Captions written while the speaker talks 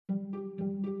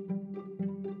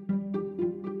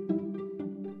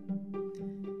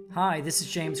Hi, this is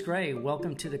James Gray.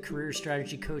 Welcome to the Career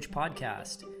Strategy Coach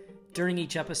podcast. During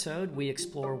each episode, we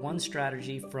explore one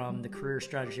strategy from the Career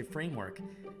Strategy Framework,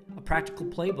 a practical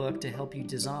playbook to help you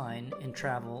design and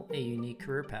travel a unique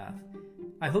career path.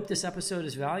 I hope this episode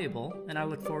is valuable, and I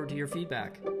look forward to your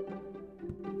feedback.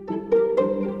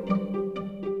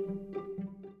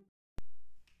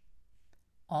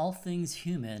 All things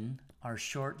human are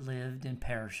short-lived and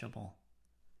perishable.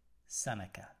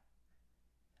 Seneca.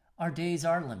 Our days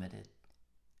are limited.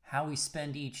 How we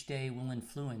spend each day will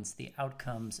influence the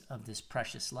outcomes of this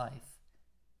precious life.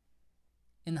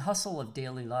 In the hustle of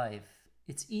daily life,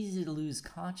 it's easy to lose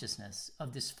consciousness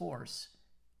of this force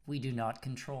we do not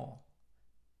control.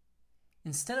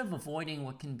 Instead of avoiding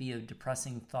what can be a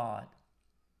depressing thought,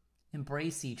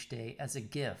 embrace each day as a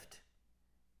gift,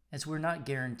 as we're not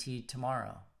guaranteed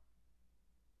tomorrow.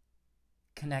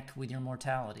 Connect with your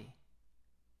mortality.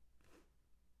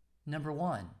 Number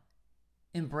 1.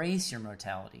 Embrace your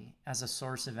mortality as a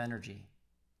source of energy.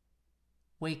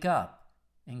 Wake up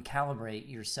and calibrate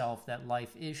yourself that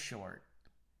life is short.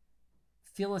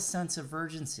 Feel a sense of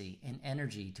urgency and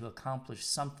energy to accomplish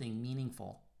something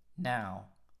meaningful now.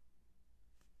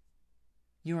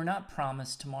 You are not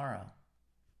promised tomorrow.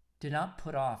 Do not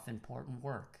put off important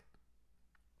work.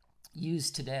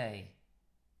 Use today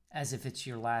as if it's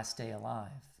your last day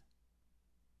alive.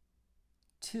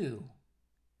 2.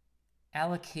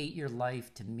 Allocate your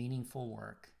life to meaningful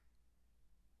work.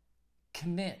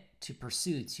 Commit to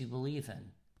pursuits you believe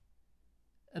in.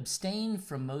 Abstain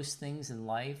from most things in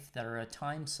life that are a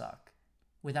time suck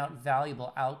without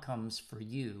valuable outcomes for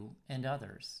you and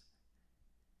others.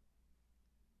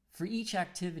 For each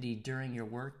activity during your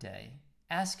workday,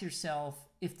 ask yourself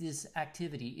if this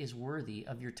activity is worthy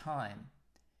of your time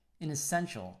and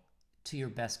essential to your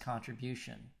best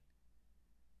contribution.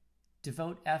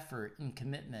 Devote effort and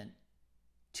commitment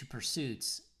to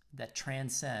pursuits that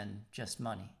transcend just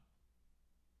money.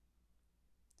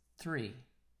 3.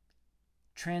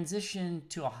 Transition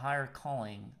to a higher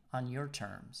calling on your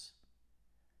terms.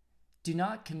 Do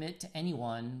not commit to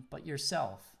anyone but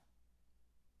yourself.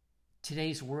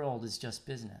 Today's world is just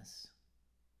business.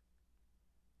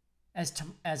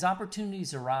 As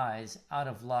opportunities arise out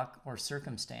of luck or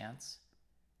circumstance,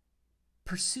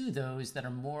 pursue those that are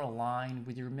more aligned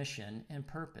with your mission and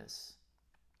purpose.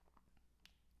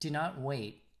 Do not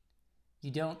wait. You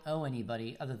don't owe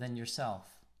anybody other than yourself.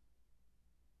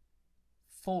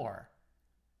 4.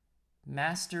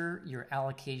 Master your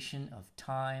allocation of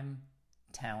time,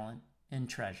 talent, and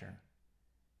treasure.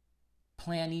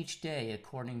 Plan each day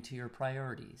according to your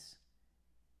priorities.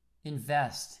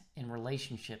 Invest in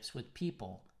relationships with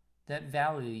people that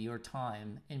value your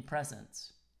time and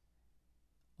presence.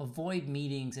 Avoid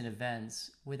meetings and events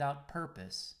without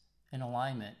purpose and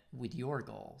alignment with your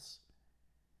goals.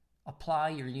 Apply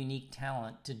your unique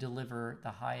talent to deliver the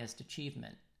highest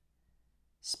achievement.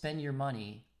 Spend your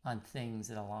money on things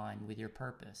that align with your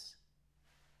purpose.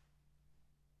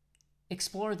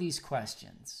 Explore these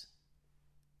questions.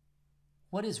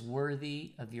 What is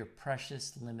worthy of your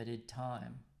precious limited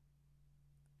time?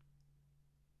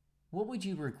 What would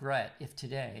you regret if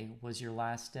today was your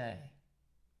last day?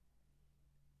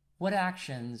 What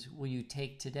actions will you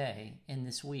take today and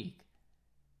this week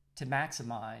to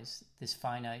maximize this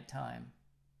finite time?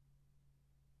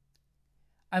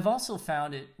 I've also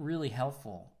found it really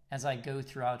helpful as I go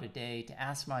throughout a day to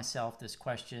ask myself this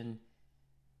question: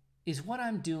 is what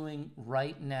I'm doing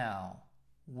right now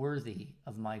worthy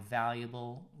of my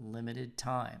valuable limited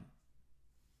time?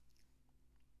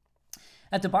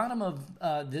 At the bottom of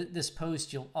this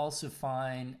post, you'll also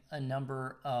find a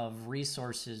number of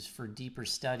resources for deeper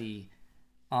study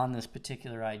on this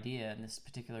particular idea and this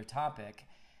particular topic.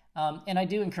 And I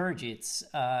do encourage you.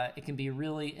 It can be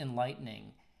really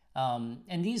enlightening.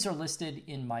 And these are listed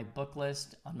in my book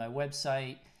list on my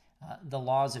website, The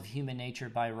Laws of Human Nature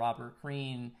by Robert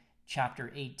Greene,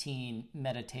 Chapter 18,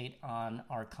 Meditate on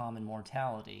Our Common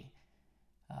Mortality.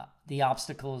 The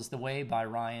Obstacle is the Way by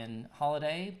Ryan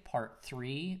Holiday, Part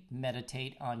 3,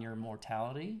 Meditate on Your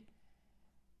Mortality.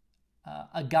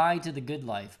 A Guide to the Good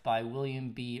Life by William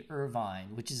B.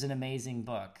 Irvine, which is an amazing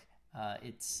book.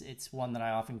 It's one that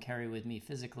I often carry with me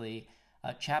physically.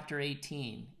 Chapter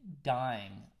 18,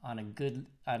 Dying on a Good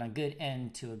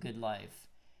End to a Good Life.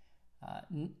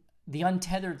 The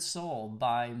Untethered Soul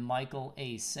by Michael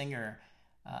A. Singer,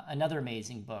 another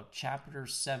amazing book. Chapter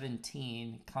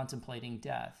 17, Contemplating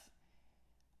Death.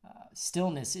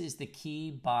 Stillness is the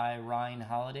Key by Ryan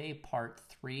Holiday, Part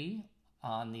 3,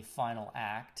 on the final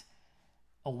act.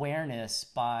 Awareness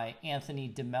by Anthony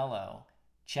DeMello,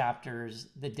 chapters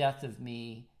The Death of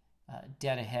Me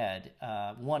dead ahead.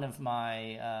 One of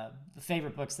my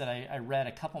favorite books that I read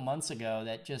a couple months ago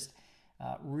that just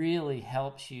really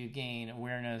helps you gain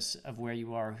awareness of where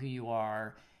you are, who you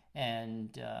are,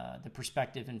 and the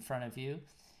perspective in front of you.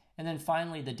 And then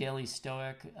finally, The Daily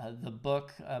Stoic, the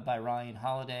book by Ryan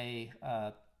Holiday.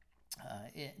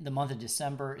 The month of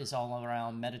December is all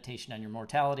around meditation on your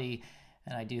mortality,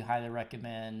 and I do highly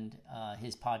recommend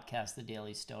his podcast, The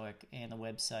Daily Stoic, and the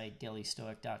website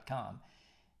dailystoic.com.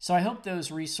 So I hope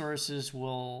those resources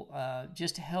will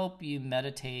just help you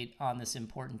meditate on this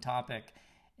important topic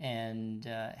and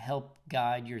help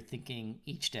guide your thinking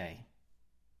each day.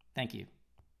 Thank you.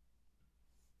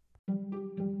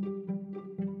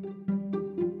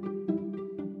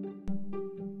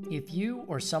 If you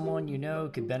or someone you know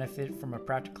could benefit from a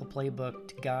practical playbook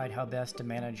to guide how best to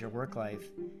manage your work life,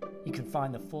 you can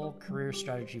find the full career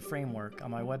strategy framework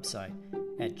on my website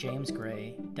at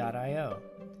jamesgray.io.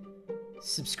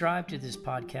 Subscribe to this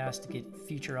podcast to get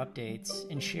future updates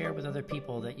and share with other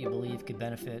people that you believe could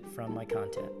benefit from my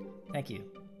content. Thank you.